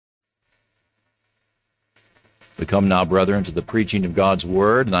We come now, brethren, to the preaching of God's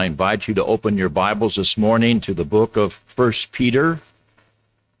Word, and I invite you to open your Bibles this morning to the book of 1 Peter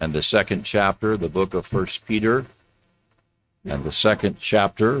and the second chapter, the book of 1 Peter and the second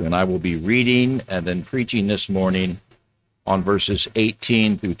chapter, and I will be reading and then preaching this morning on verses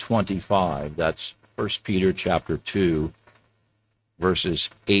 18 through 25. That's 1 Peter chapter 2, verses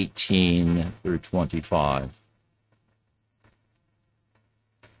 18 through 25.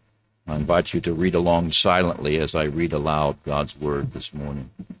 I invite you to read along silently as I read aloud God's Word this morning.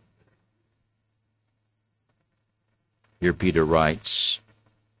 Here Peter writes,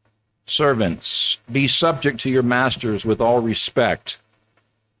 "Servants, be subject to your masters with all respect,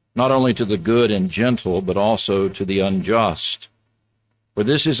 not only to the good and gentle, but also to the unjust. For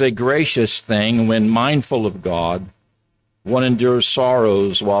this is a gracious thing when, mindful of God, one endures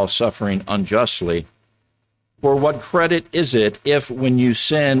sorrows while suffering unjustly. For what credit is it if, when you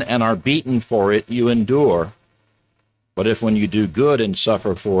sin and are beaten for it, you endure? But if when you do good and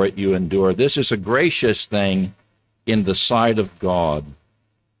suffer for it, you endure, this is a gracious thing in the sight of God.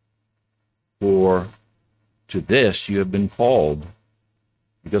 For to this you have been called,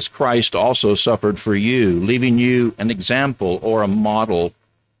 because Christ also suffered for you, leaving you an example or a model,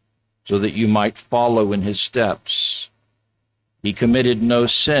 so that you might follow in his steps. He committed no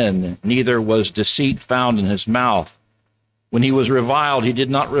sin, neither was deceit found in his mouth. When he was reviled, he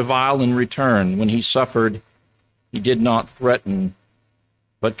did not revile in return. When he suffered, he did not threaten,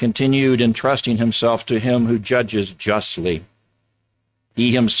 but continued entrusting himself to him who judges justly.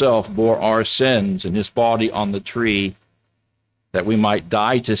 He himself bore our sins in his body on the tree, that we might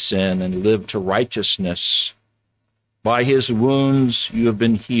die to sin and live to righteousness. By his wounds you have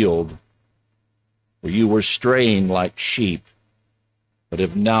been healed, for you were straying like sheep, but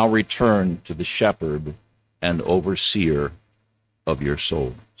have now returned to the shepherd and overseer of your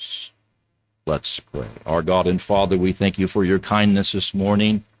souls." Let's pray. Our God and Father, we thank you for your kindness this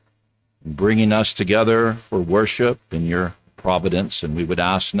morning, in bringing us together for worship in your providence, and we would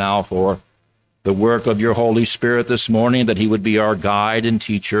ask now for the work of your Holy Spirit this morning, that he would be our guide and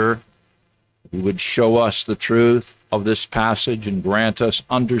teacher. He would show us the truth of this passage and grant us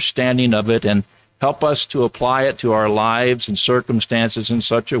understanding of it, and help us to apply it to our lives and circumstances in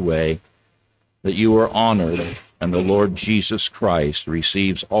such a way that you are honored and the Lord Jesus Christ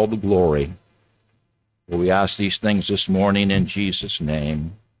receives all the glory. For we ask these things this morning in Jesus'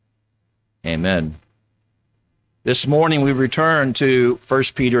 name. Amen. This morning we return to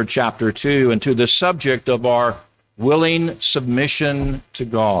 1 Peter chapter 2 and to the subject of our willing submission to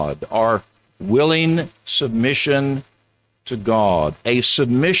God, our willing submission to God, a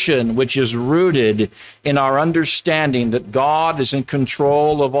submission which is rooted in our understanding that God is in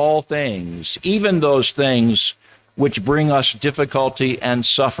control of all things, even those things which bring us difficulty and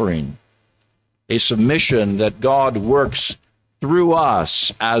suffering. A submission that God works through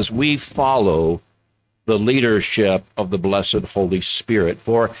us as we follow the leadership of the blessed Holy Spirit.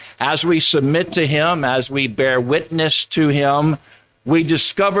 For as we submit to him, as we bear witness to him, we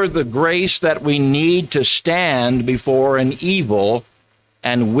discover the grace that we need to stand before an evil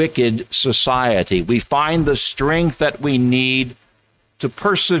and wicked society. We find the strength that we need to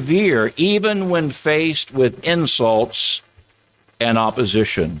persevere even when faced with insults and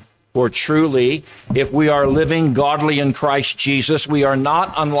opposition. For truly, if we are living godly in Christ Jesus, we are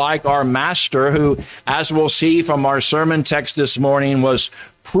not unlike our Master, who, as we'll see from our sermon text this morning, was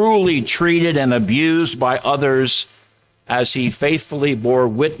cruelly treated and abused by others as he faithfully bore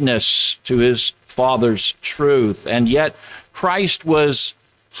witness to his Father's truth. And yet Christ was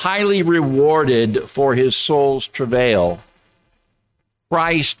highly rewarded for his soul's travail.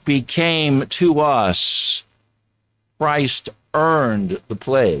 Christ became to us. Christ earned the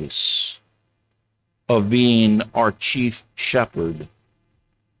place of being our chief shepherd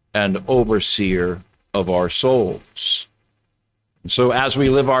and overseer of our souls. And so as we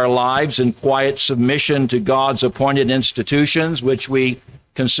live our lives in quiet submission to God's appointed institutions, which we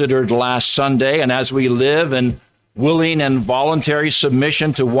considered last Sunday, and as we live in willing and voluntary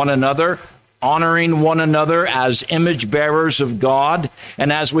submission to one another, honoring one another as image bearers of God,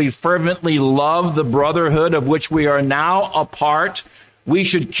 and as we fervently love the brotherhood of which we are now a part, we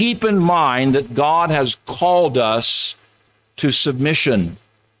should keep in mind that God has called us to submission.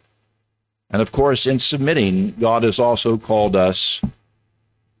 And of course, in submitting, God has also called us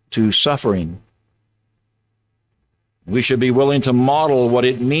to suffering. We should be willing to model what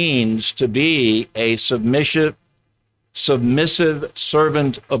it means to be a submissive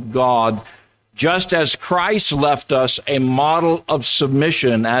servant of God, just as Christ left us a model of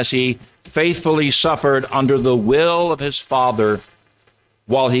submission as he faithfully suffered under the will of his Father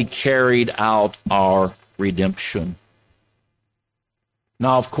while he carried out our redemption.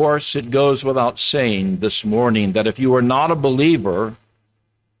 Now, of course, it goes without saying this morning that if you are not a believer,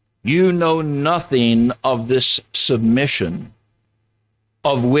 you know nothing of this submission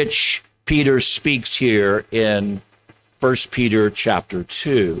of which Peter speaks here in 1 Peter chapter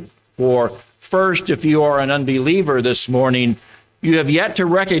 2. For first, if you are an unbeliever this morning, you have yet to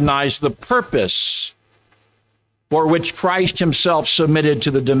recognize the purpose for which Christ himself submitted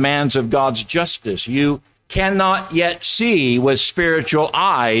to the demands of God's justice. You cannot yet see with spiritual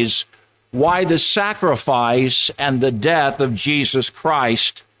eyes why the sacrifice and the death of Jesus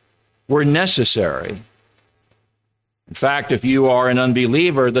Christ were necessary. In fact, if you are an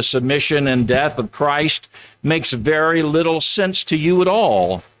unbeliever, the submission and death of Christ makes very little sense to you at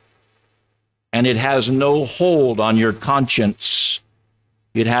all, and it has no hold on your conscience.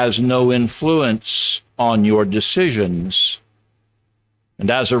 It has no influence on your decisions. And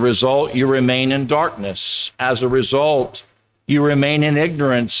as a result, you remain in darkness. As a result, you remain in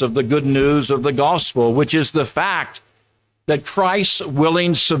ignorance of the good news of the gospel, which is the fact that Christ's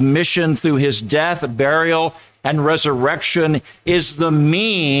willing submission through his death, burial, and resurrection is the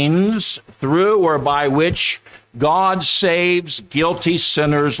means through or by which God saves guilty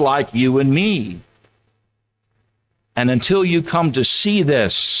sinners like you and me. And until you come to see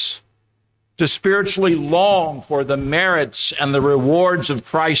this, to spiritually long for the merits and the rewards of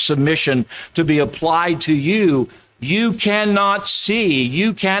Christ's submission to be applied to you, you cannot see,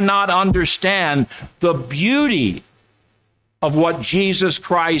 you cannot understand the beauty of what Jesus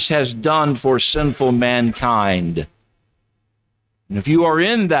Christ has done for sinful mankind. And if you are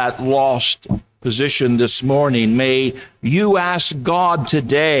in that lost position this morning, may you ask God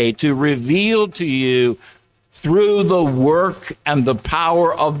today to reveal to you through the work and the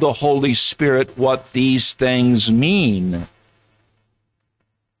power of the Holy Spirit what these things mean.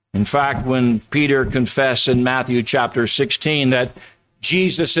 In fact, when Peter confessed in Matthew chapter 16 that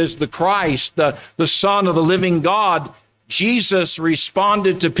Jesus is the Christ, the Son of the living God, Jesus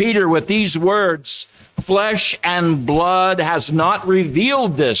responded to Peter with these words, "Flesh and blood has not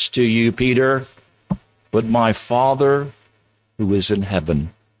revealed this to you, Peter, but my Father who is in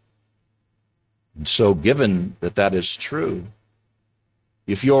heaven." And so, given that that is true,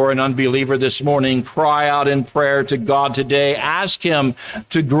 if you're an unbeliever this morning, cry out in prayer to God today. Ask him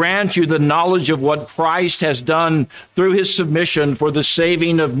to grant you the knowledge of what Christ has done through his submission for the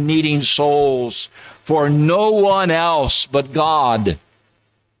saving of needing souls. For no one else but God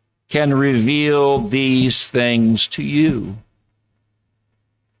can reveal these things to you.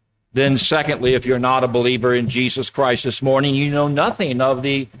 Then secondly, if you're not a believer in Jesus Christ this morning, you know nothing of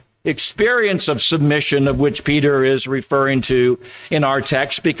the experience of submission of which Peter is referring to in our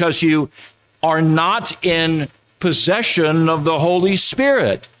text, because you are not in possession of the Holy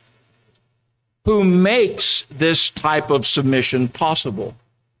Spirit, who makes this type of submission possible.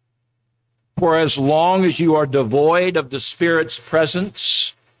 For as long as you are devoid of the Spirit's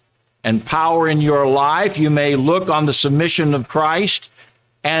presence and power in your life, you may look on the submission of Christ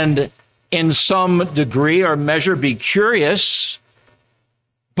and in some degree or measure be curious,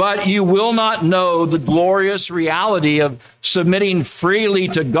 but you will not know the glorious reality of submitting freely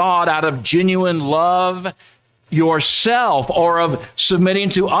to God out of genuine love yourself, or of submitting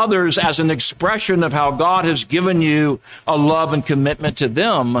to others as an expression of how God has given you a love and commitment to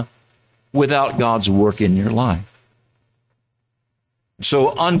them without God's work in your life. So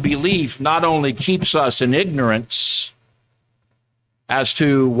unbelief not only keeps us in ignorance as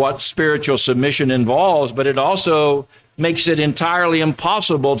to what spiritual submission involves, but it also makes it entirely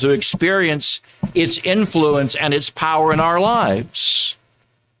impossible to experience its influence and its power in our lives.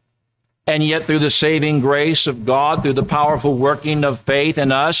 And yet, through the saving grace of God, through the powerful working of faith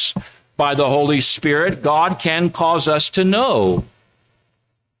in us by the Holy Spirit, God can cause us to know,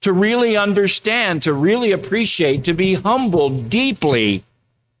 to really understand, to really appreciate, to be humbled deeply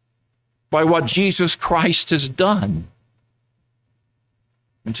by what Jesus Christ has done,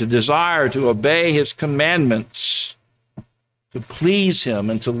 and to desire to obey his commandments, to please him,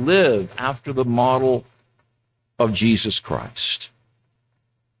 and to live after the model of Jesus Christ.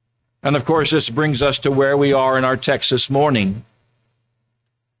 And of course, this brings us to where we are in our text this morning.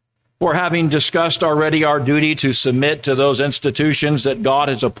 For having discussed already our duty to submit to those institutions that God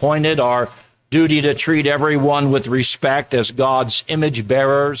has appointed, our duty to treat everyone with respect as God's image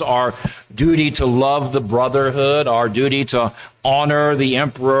bearers, our duty to love the brotherhood, our duty to honor the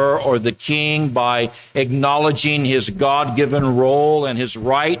emperor or the king by acknowledging his God-given role and his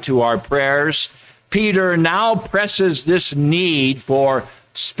right to our prayers, Peter now presses this need for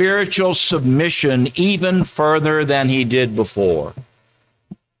spiritual submission even further than he did before.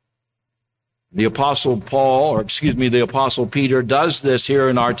 The Apostle Peter does this here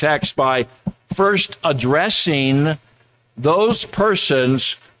in our text by first addressing those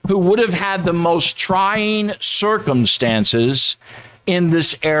persons who would have had the most trying circumstances in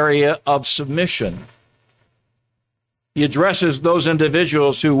this area of submission. He addresses those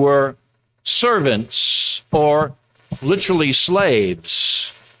individuals who were servants, or literally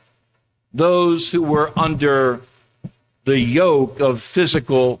slaves, those who were under the yoke of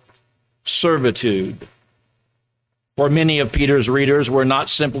physical servitude. For many of Peter's readers were not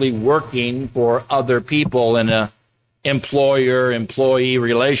simply working for other people in an employer-employee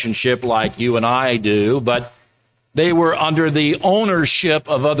relationship like you and I do, but they were under the ownership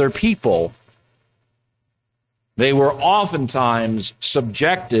of other people. They were oftentimes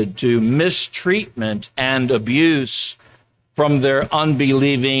subjected to mistreatment and abuse from their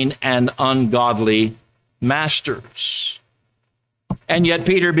unbelieving and ungodly masters. And yet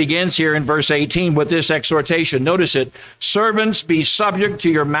Peter begins here in verse 18 with this exhortation. Notice it. Servants, be subject to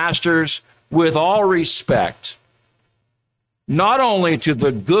your masters with all respect, not only to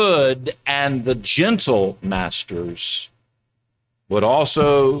the good and the gentle masters, but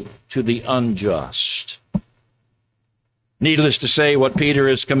also to the unjust. Needless to say, what Peter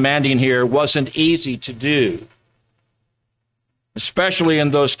is commanding here wasn't easy to do, especially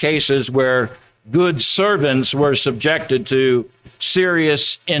in those cases where good servants were subjected to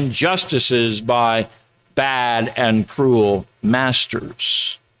serious injustices by bad and cruel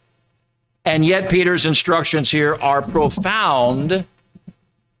masters. And yet Peter's instructions here are profound,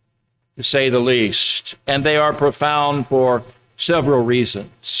 to say the least, and they are profound for several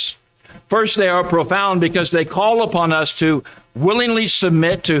reasons. First, they are profound because they call upon us to willingly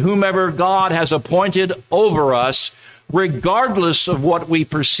submit to whomever God has appointed over us, regardless of what we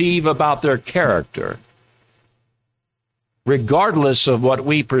perceive about their character. Regardless of what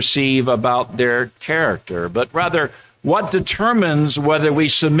we perceive about their character, but rather what determines whether we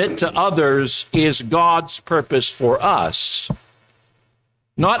submit to others is God's purpose for us,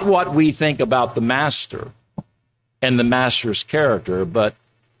 not what we think about the master and the master's character, but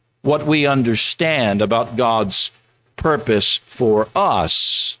what we understand about God's purpose for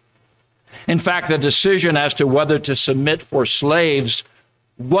us. In fact, the decision as to whether to submit for slaves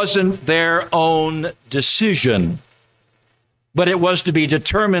wasn't their own decision, but it was to be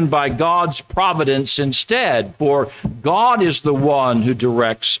determined by God's providence instead, for God is the one who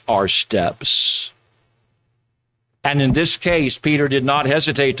directs our steps. And in this case, Peter did not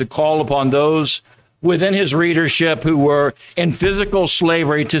hesitate to call upon those within his readership who were in physical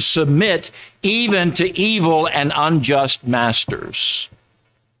slavery to submit even to evil and unjust masters.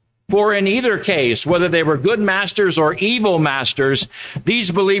 For in either case, whether they were good masters or evil masters,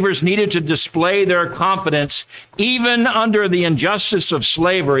 these believers needed to display their confidence, even under the injustice of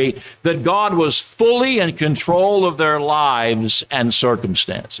slavery, that God was fully in control of their lives and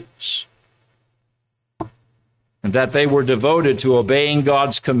circumstances, and that they were devoted to obeying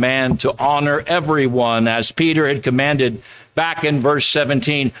God's command to honor everyone, as Peter had commanded back in verse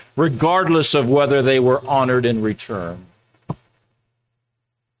 17, regardless of whether they were honored in return.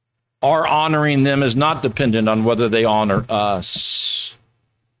 Our honoring them is not dependent on whether they honor us.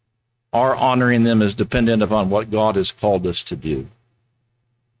 Our honoring them is dependent upon what God has called us to do,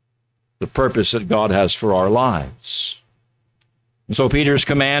 the purpose that God has for our lives. And so Peter's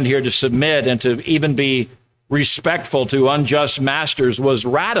command here to submit and to even be respectful to unjust masters was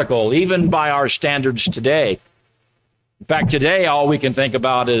radical, even by our standards today. In fact, today, all we can think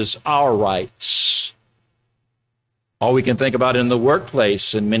about is our rights. All we can think about in the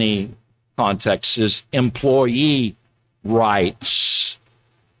workplace in many contexts is employee rights.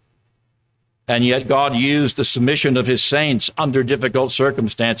 And yet God used the submission of his saints under difficult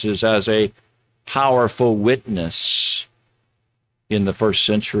circumstances as a powerful witness in the first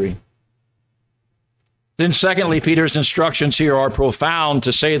century. Then secondly, Peter's instructions here are profound,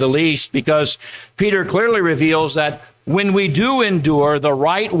 to say the least, because Peter clearly reveals that when we do endure the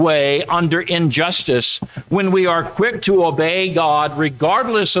right way under injustice, when we are quick to obey God,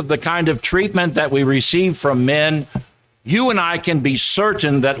 regardless of the kind of treatment that we receive from men, you and I can be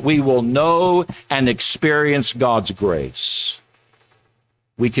certain that we will know and experience God's grace.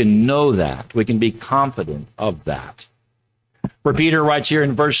 We can know that. We can be confident of that. For Peter writes here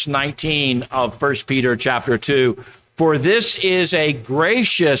in verse 19 of 1 Peter chapter 2, for this is a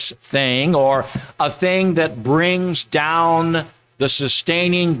gracious thing, or a thing that brings down the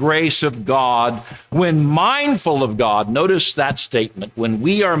sustaining grace of God when mindful of God. Notice that statement. When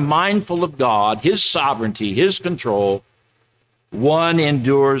we are mindful of God, his sovereignty, his control, one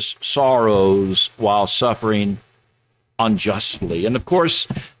endures sorrows while suffering unjustly. And of course,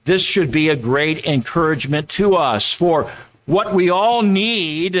 this should be a great encouragement to us. For what we all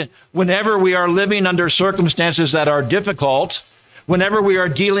need whenever we are living under circumstances that are difficult, whenever we are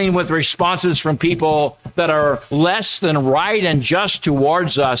dealing with responses from people that are less than right and just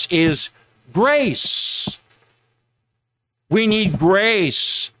towards us, is grace. We need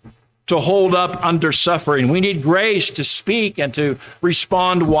grace to hold up under suffering. We need grace to speak and to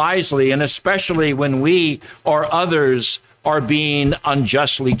respond wisely, and especially when we or others are being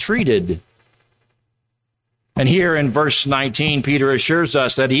unjustly treated. And here in verse 19, Peter assures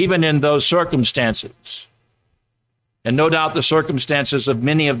us that even in those circumstances, and no doubt the circumstances of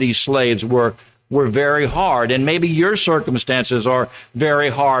many of these slaves were very hard, and maybe your circumstances are very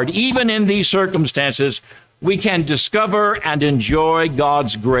hard. Even in these circumstances, we can discover and enjoy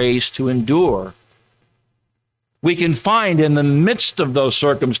God's grace to endure. We can find in the midst of those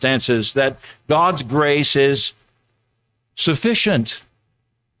circumstances that God's grace is sufficient.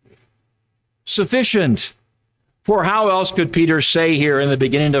 Sufficient. For how else could Peter say here in the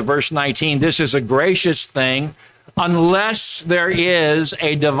beginning of verse 19, this is a gracious thing, unless there is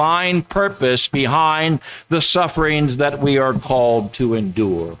a divine purpose behind the sufferings that we are called to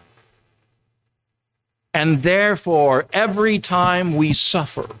endure. And therefore, every time we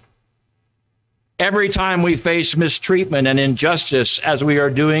suffer, every time we face mistreatment and injustice as we are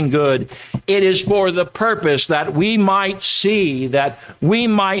doing good, it is for the purpose that we might see, that we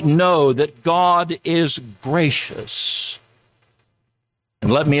might know that God is gracious. And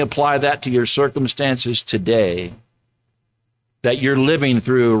let me apply that to your circumstances today, that you're living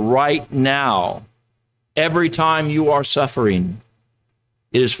through right now. Every time you are suffering,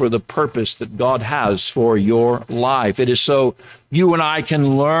 it is for the purpose that God has for your life. It is so you and I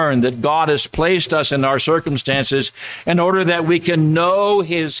can learn that God has placed us in our circumstances in order that we can know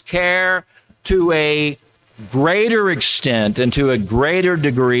his care to a greater extent and to a greater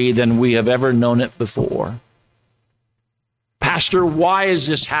degree than we have ever known it before. Pastor, why is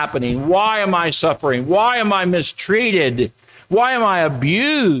this happening? Why am I suffering? Why am I mistreated? Why am I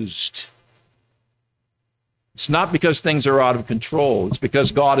abused? It's not because things are out of control. It's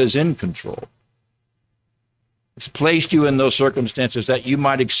because God is in control. He's placed you in those circumstances that you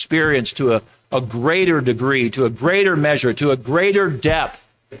might experience to a greater degree, to a greater measure, to a greater depth,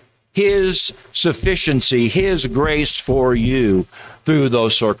 his sufficiency, his grace for you through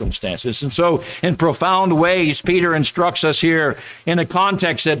those circumstances. And so in profound ways, Peter instructs us here in a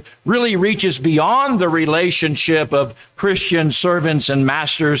context that really reaches beyond the relationship of Christian servants and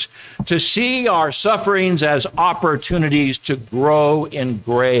masters to see our sufferings as opportunities to grow in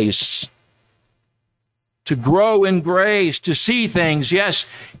grace. To grow in grace, to see things, yes,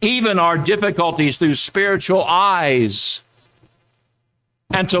 even our difficulties through spiritual eyes,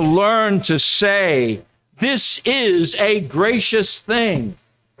 and to learn to say, this is a gracious thing.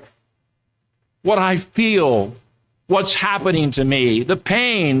 What I feel, what's happening to me, the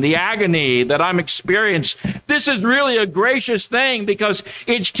pain, the agony that I'm experiencing, this is really a gracious thing because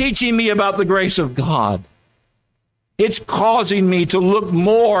it's teaching me about the grace of God. It's causing me to look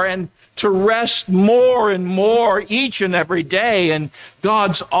more and to rest more and more each and every day in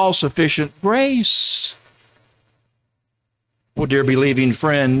God's all-sufficient grace. Oh, dear believing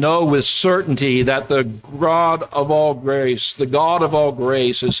friend, know with certainty that the God of all grace, the God of all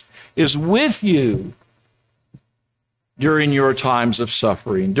grace is with you during your times of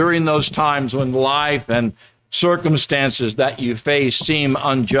suffering, during those times when life and circumstances that you face seem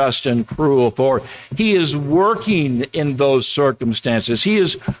unjust and cruel, for he is working in those circumstances. He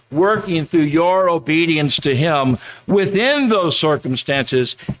is working through your obedience to him within those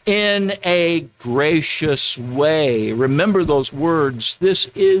circumstances in a gracious way. Remember those words. This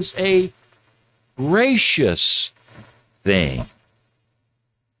is a gracious thing.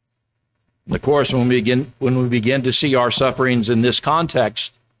 And of course, when we begin to see our sufferings in this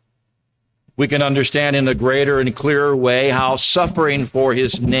context, we can understand in a greater and clearer way how suffering for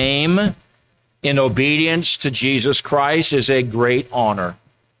his name in obedience to Jesus Christ is a great honor.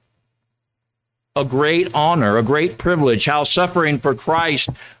 A great honor, a great privilege. How suffering for Christ,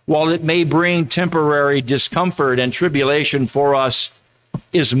 while it may bring temporary discomfort and tribulation for us,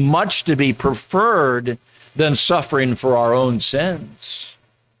 is much to be preferred than suffering for our own sins.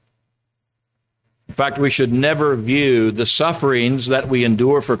 In fact, we should never view the sufferings that we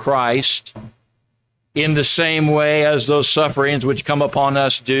endure for Christ in the same way as those sufferings which come upon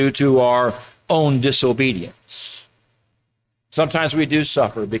us due to our own disobedience. Sometimes we do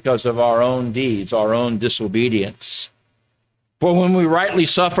suffer because of our own deeds, our own disobedience. For when we rightly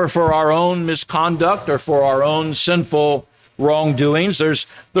suffer for our own misconduct or for our own sinful wrongdoings.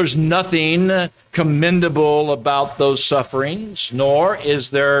 There's nothing commendable about those sufferings, nor is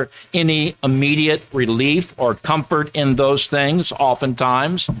there any immediate relief or comfort in those things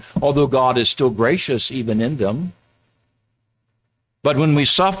oftentimes, although God is still gracious even in them. But when we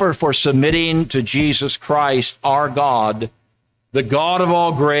suffer for submitting to Jesus Christ, our God, the God of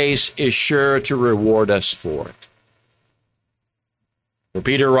all grace, is sure to reward us for it. For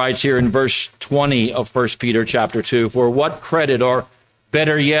Peter writes here in verse 20 of 1 Peter chapter 2, "For what credit, or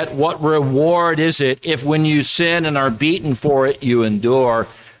better yet, what reward is it if when you sin and are beaten for it, you endure?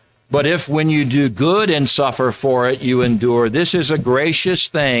 But if when you do good and suffer for it, you endure, this is a gracious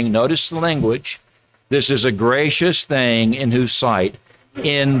thing." Notice the language. "This is a gracious thing in whose sight?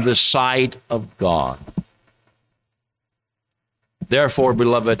 In the sight of God." Therefore,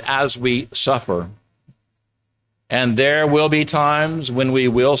 beloved, as we suffer, and there will be times when we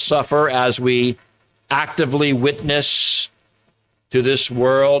will suffer as we actively witness to this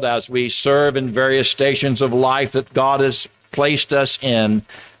world, as we serve in various stations of life that God has placed us in,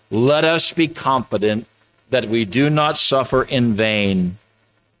 let us be confident that we do not suffer in vain.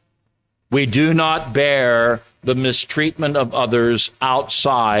 We do not bear the mistreatment of others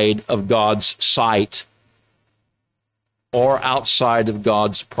outside of God's sight or outside of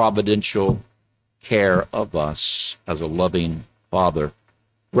God's providential care of us as a loving Father.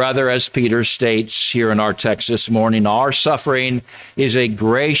 Rather, as Peter states here in our text this morning, our suffering is a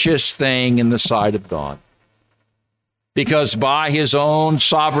gracious thing in the sight of God. Because by his own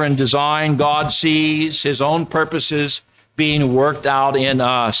sovereign design, God sees his own purposes being worked out in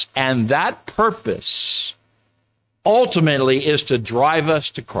us. And that purpose ultimately is to drive us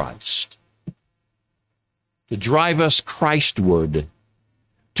to Christ, to drive us Christward,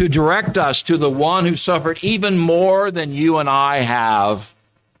 to direct us to the one who suffered even more than you and I have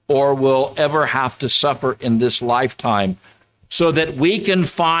or will ever have to suffer in this lifetime, so that we can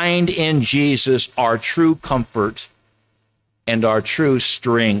find in Jesus our true comfort and our true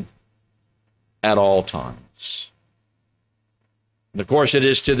strength at all times. And of course, it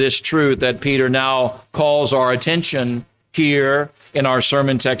is to this truth that Peter now calls our attention here in our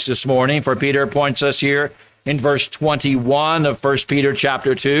sermon text this morning. For Peter points us here in verse 21 of 1 Peter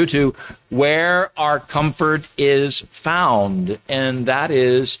chapter 2 to where our comfort is found, and that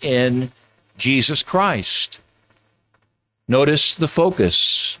is in Jesus Christ. Notice the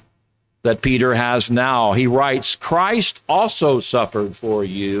focus that Peter has now. He writes, "Christ also suffered for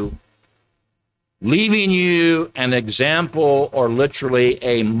you, leaving you an example," or literally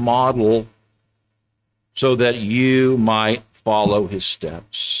a model, "so that you might follow his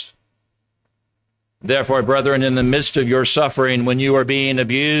steps." Therefore, brethren, in the midst of your suffering, when you are being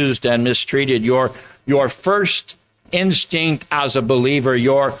abused and mistreated, your first instinct as a believer,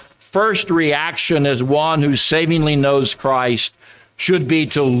 your first reaction as one who savingly knows Christ, should be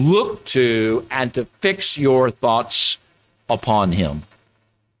to look to and to fix your thoughts upon him.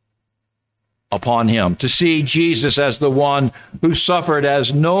 Upon him. To see Jesus as the one who suffered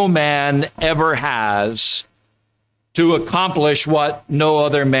as no man ever has to accomplish what no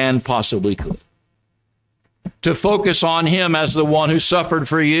other man possibly could. To focus on him as the one who suffered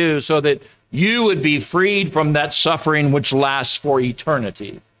for you so that you would be freed from that suffering which lasts for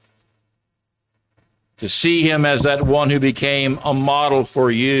eternity. To see him as that one who became a model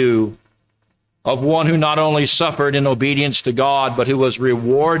for you, of one who not only suffered in obedience to God, but who was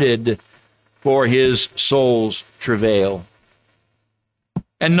rewarded for his soul's travail.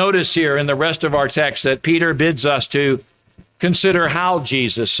 And notice here in the rest of our text that Peter bids us to consider how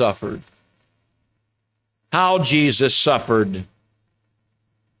Jesus suffered. How Jesus suffered.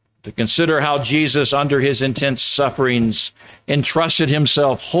 To consider how Jesus, under his intense sufferings, entrusted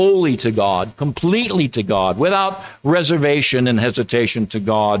himself wholly to God, completely to God, without reservation and hesitation to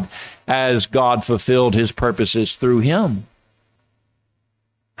God, as God fulfilled his purposes through him.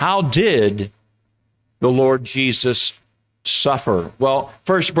 How did the Lord Jesus suffer? Well,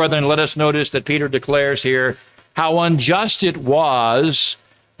 first, brethren, let us notice that Peter declares here how unjust it was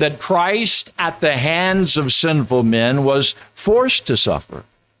that Christ, at the hands of sinful men, was forced to suffer,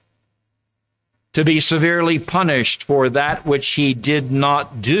 to be severely punished for that which he did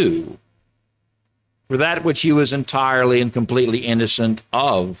not do, for that which he was entirely and completely innocent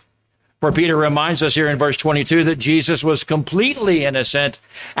of. For Peter reminds us here in verse 22 that Jesus was completely innocent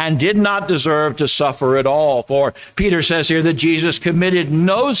and did not deserve to suffer at all. For Peter says here that Jesus committed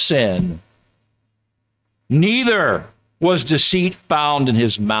no sin, neither was deceit found in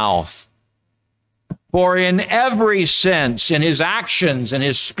his mouth. For in every sense, in his actions, in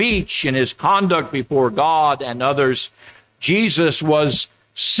his speech, in his conduct before God and others, Jesus was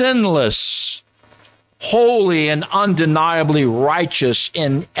sinless, holy and undeniably righteous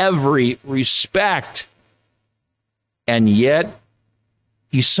in every respect. And yet,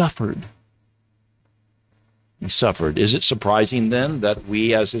 he suffered. He suffered. Is it surprising then that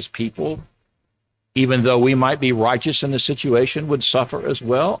we as his people, even though we might be righteous in the situation, would suffer as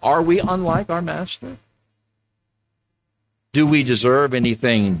well? Are we unlike our master? Do we deserve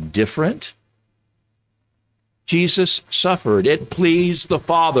anything different? Jesus suffered. It pleased the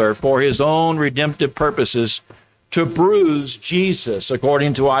Father for his own redemptive purposes to bruise Jesus,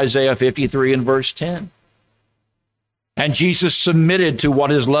 according to Isaiah 53 and verse 10. And Jesus submitted to what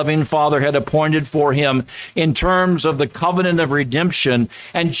his loving Father had appointed for him in terms of the covenant of redemption.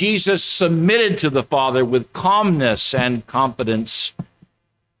 And Jesus submitted to the Father with calmness and confidence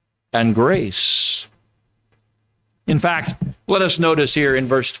and grace. In fact, let us notice here in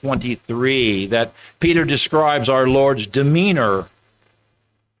verse 23 that Peter describes our Lord's demeanor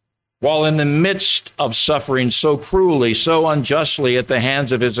while in the midst of suffering so cruelly, so unjustly at the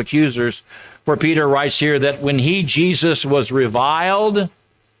hands of his accusers. For Peter writes here that when he, Jesus, was reviled,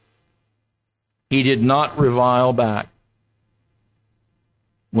 he did not revile back.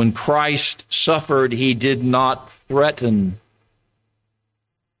 When Christ suffered, he did not threaten,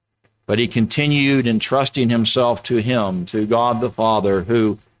 but he continued entrusting himself to him, to God the Father,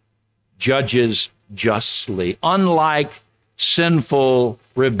 who judges justly, unlike sinful,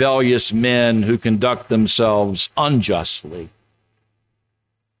 rebellious men who conduct themselves unjustly.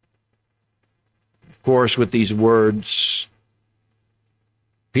 Of course, with these words,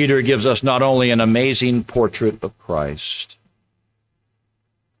 Peter gives us not only an amazing portrait of Christ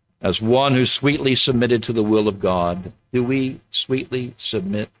as one who sweetly submitted to the will of God. Do we sweetly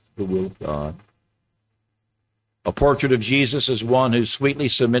submit to the will of God? A portrait of Jesus as one who sweetly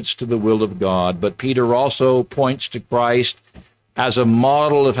submits to the will of God. But Peter also points to Christ as a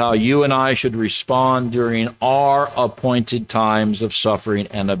model of how you and I should respond during our appointed times of suffering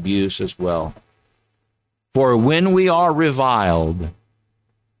and abuse as well. For when we are reviled,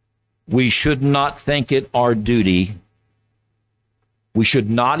 we should not think it our duty. We should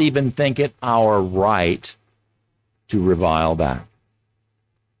not even think it our right to revile back,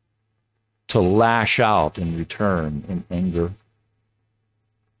 to lash out in return in anger.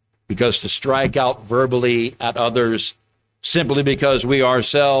 Because to strike out verbally at others simply because we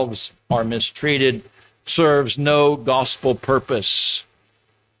ourselves are mistreated serves no gospel purpose,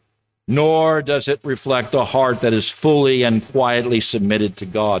 nor does it reflect a heart that is fully and quietly submitted to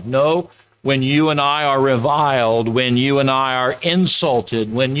God. No, when you and I are reviled, when you and I are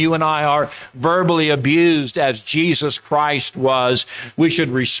insulted, when you and I are verbally abused as Jesus Christ was, we should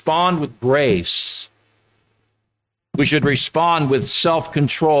respond with grace. We should respond with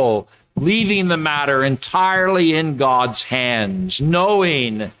self-control, leaving the matter entirely in God's hands,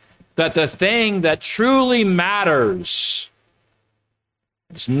 knowing that the thing that truly matters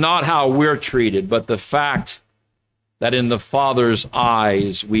is not how we're treated, but the fact that in the Father's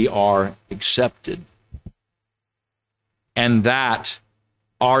eyes we are accepted, and that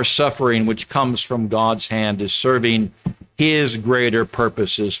our suffering, which comes from God's hand, is serving his greater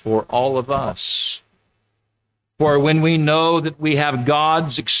purposes for all of us. For when we know that we have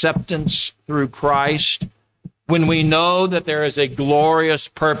God's acceptance through Christ, when we know that there is a glorious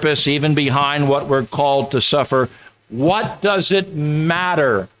purpose even behind what we're called to suffer, what does it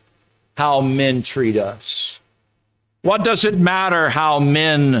matter how men treat us? What does it matter how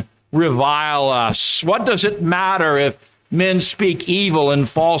men revile us? What does it matter if men speak evil and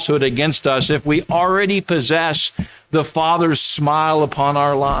falsehood against us if we already possess the Father's smile upon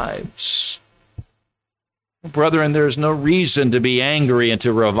our lives? Brethren, there's no reason to be angry and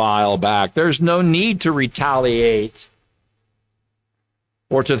to revile back. There's no need to retaliate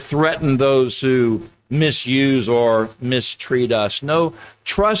or to threaten those who misuse or mistreat us. No,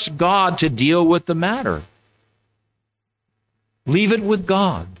 trust God to deal with the matter. Leave it with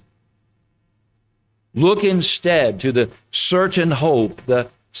God. Look instead to the certain hope, the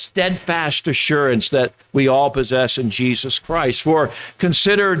steadfast assurance that we all possess in Jesus Christ. For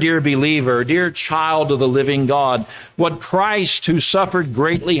consider, dear believer, dear child of the living God, what Christ, who suffered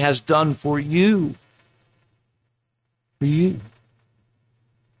greatly, has done for you. For you.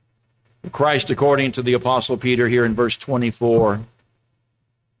 Christ, according to the Apostle Peter here in verse 24,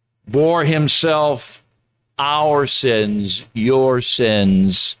 bore himself our sins, your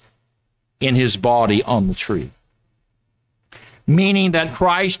sins, in his body on the tree. Meaning that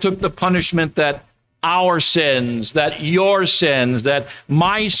Christ took the punishment that our sins, that your sins, that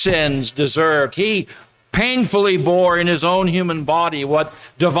my sins deserved. He painfully bore in his own human body what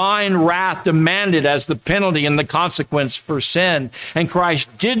divine wrath demanded as the penalty and the consequence for sin. And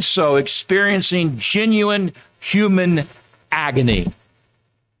Christ did so, experiencing genuine human agony.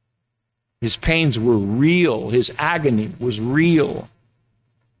 His pains were real. His agony was real.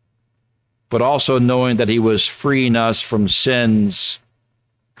 But also knowing that he was freeing us from sin's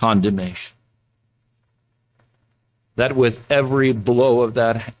condemnation. That with every blow of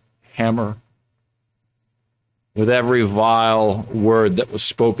that hammer, with every vile word that was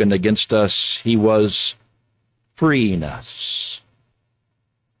spoken against us, he was freeing us,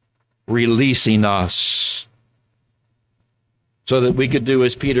 releasing us, so that we could do,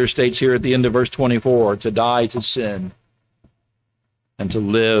 as Peter states here at the end of verse 24, to die to sin and to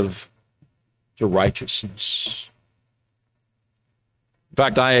live to righteousness. In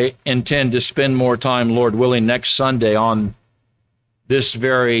fact, I intend to spend more time, Lord willing, next Sunday on this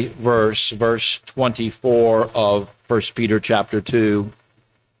very verse, verse 24 of 1 Peter chapter 2,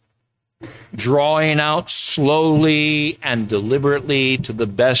 drawing out slowly and deliberately to the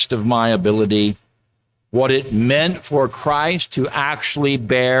best of my ability what it meant for Christ to actually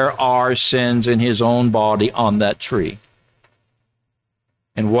bear our sins in his own body on that tree,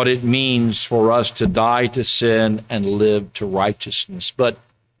 and what it means for us to die to sin and live to righteousness. But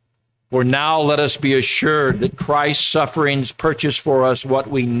for now, let us be assured that Christ's sufferings purchase for us what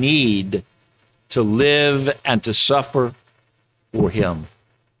we need to live and to suffer for him.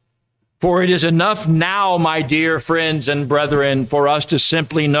 For it is enough now, my dear friends and brethren, for us to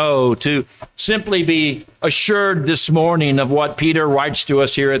simply know, to simply be assured this morning of what Peter writes to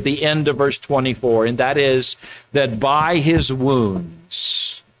us here at the end of verse 24, and that is that by his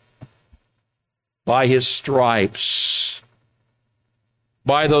wounds, by his stripes,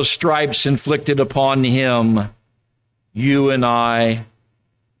 by those stripes inflicted upon him, you and I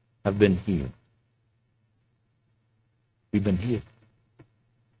have been healed. We've been healed.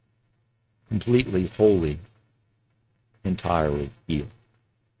 Completely, wholly, entirely healed.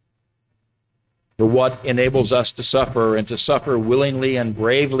 For what enables us to suffer, and to suffer willingly and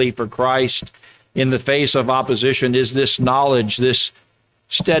bravely for Christ in the face of opposition, is this knowledge, this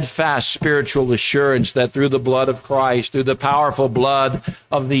steadfast spiritual assurance that through the blood of Christ, through the powerful blood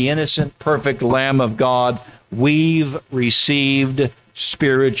of the innocent, perfect Lamb of God, we've received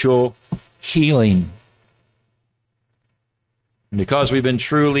spiritual healing. And because we've been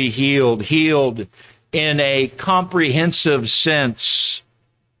truly healed in a comprehensive sense,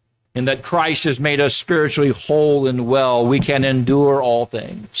 in that Christ has made us spiritually whole and well, we can endure all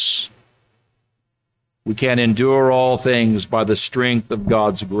things. We can endure all things by the strength of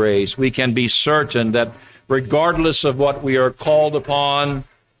God's grace. We can be certain that regardless of what we are called upon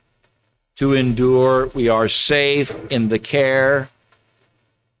to endure, we are safe in the care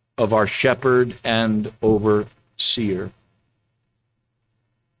of our shepherd and overseer.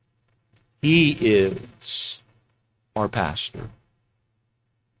 He is our pastor.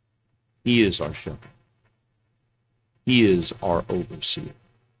 He is our shepherd. He is our overseer.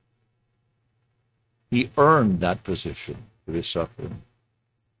 He earned that position through his suffering.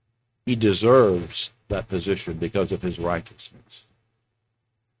 He deserves that position because of his righteousness.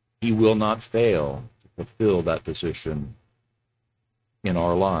 He will not fail to fulfill that position in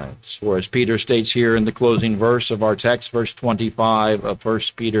our lives. For as Peter states here in the closing verse of our text, verse 25 of 1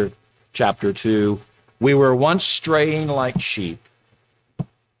 Peter chapter 2, we were once straying like sheep.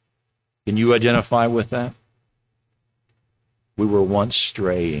 Can you identify with that? We were once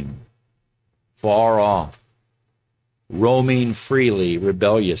straying, far off, roaming freely,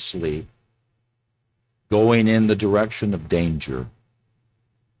 rebelliously, going in the direction of danger.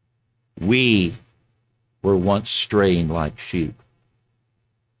 We were once straying like sheep.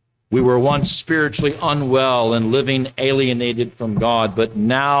 We were once spiritually unwell and living alienated from God, but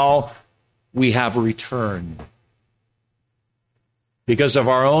now we have returned. Because of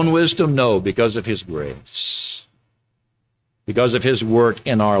our own wisdom? No, because of his grace. Because of his work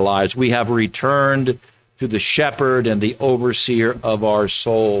in our lives. We have returned to the shepherd and the overseer of our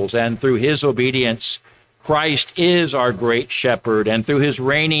souls. And through his obedience, Christ is our great shepherd. And through his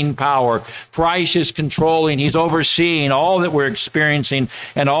reigning power, Christ is controlling, he's overseeing all that we're experiencing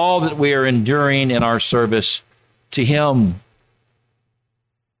and all that we are enduring in our service to him.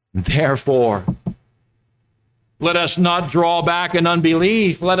 Therefore, let us not draw back in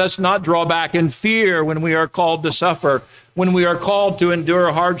unbelief. Let us not draw back in fear when we are called to suffer, when we are called to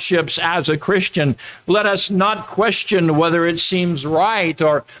endure hardships as a Christian. Let us not question whether it seems right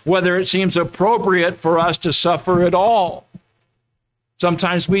or whether it seems appropriate for us to suffer at all.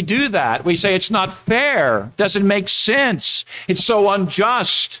 Sometimes we do that. We say it's not fair, doesn't make sense, it's so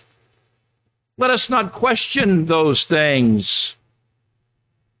unjust. Let us not question those things.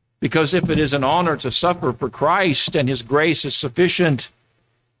 Because if it is an honor to suffer for Christ and his grace is sufficient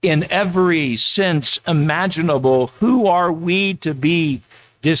in every sense imaginable, who are we to be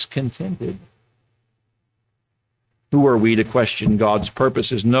discontented? Who are we to question God's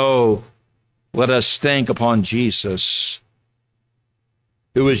purposes? No, let us think upon Jesus,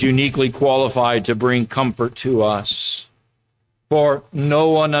 who is uniquely qualified to bring comfort to us. For no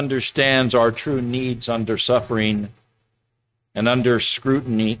one understands our true needs under suffering and under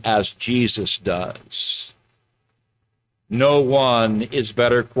scrutiny as Jesus does. No one is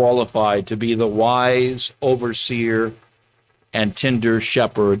better qualified to be the wise overseer and tender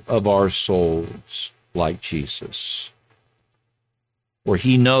shepherd of our souls like Jesus. For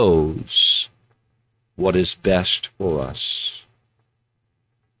he knows what is best for us.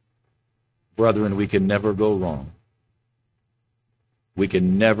 Brethren, we can never go wrong. We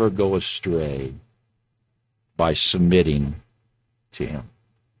can never go astray by submitting to him.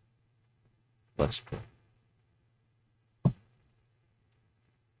 Let's pray.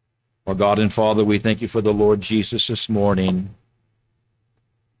 Our God and Father, we thank you for the Lord Jesus this morning.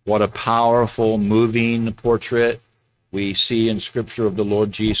 What a powerful, moving portrait we see in Scripture of the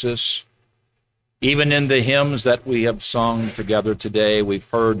Lord Jesus. Even in the hymns that we have sung together today, we've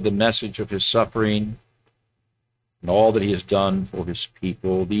heard the message of his suffering and all that he has done for his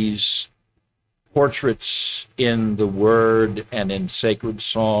people. These portraits in the Word and in sacred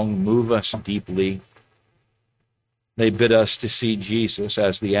song move us deeply. They bid us to see Jesus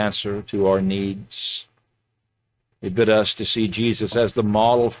as the answer to our needs. They bid us to see Jesus as the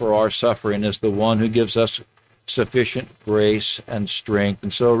model for our suffering, as the one who gives us sufficient grace and strength.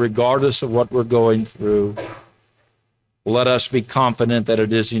 And so regardless of what we're going through, let us be confident that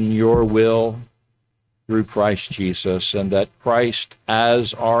it is in your will through Christ Jesus, and that Christ,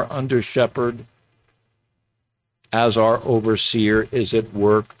 as our under-shepherd, as our overseer, is at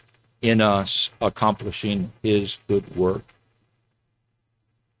work in us, accomplishing his good work.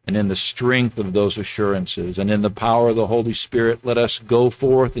 And in the strength of those assurances and in the power of the Holy Spirit, let us go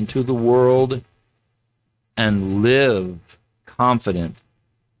forth into the world and live confident,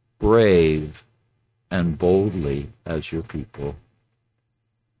 brave, and boldly as your people,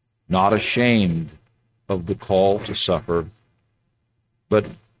 not ashamed of the call to suffer, but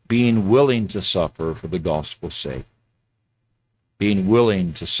being willing to suffer for the gospel's sake, being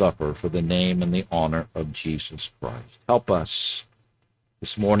willing to suffer for the name and the honor of Jesus Christ. Help us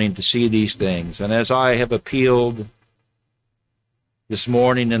this morning to see these things. And as I have appealed this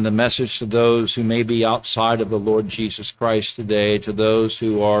morning in the message to those who may be outside of the Lord Jesus Christ today, to those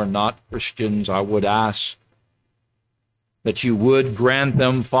who are not Christians, I would ask that you would grant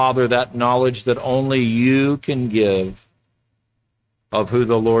them, Father, that knowledge that only you can give of who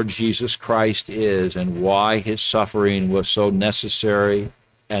the Lord Jesus Christ is and why his suffering was so necessary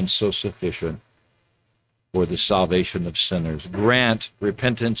and so sufficient for the salvation of sinners. Grant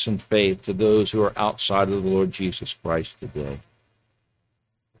repentance and faith to those who are outside of the Lord Jesus Christ today.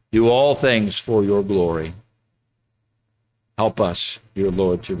 Do all things for your glory. Help us, dear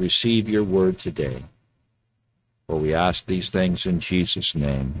Lord, to receive your word today. For we ask these things in Jesus'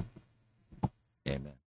 name. Amen.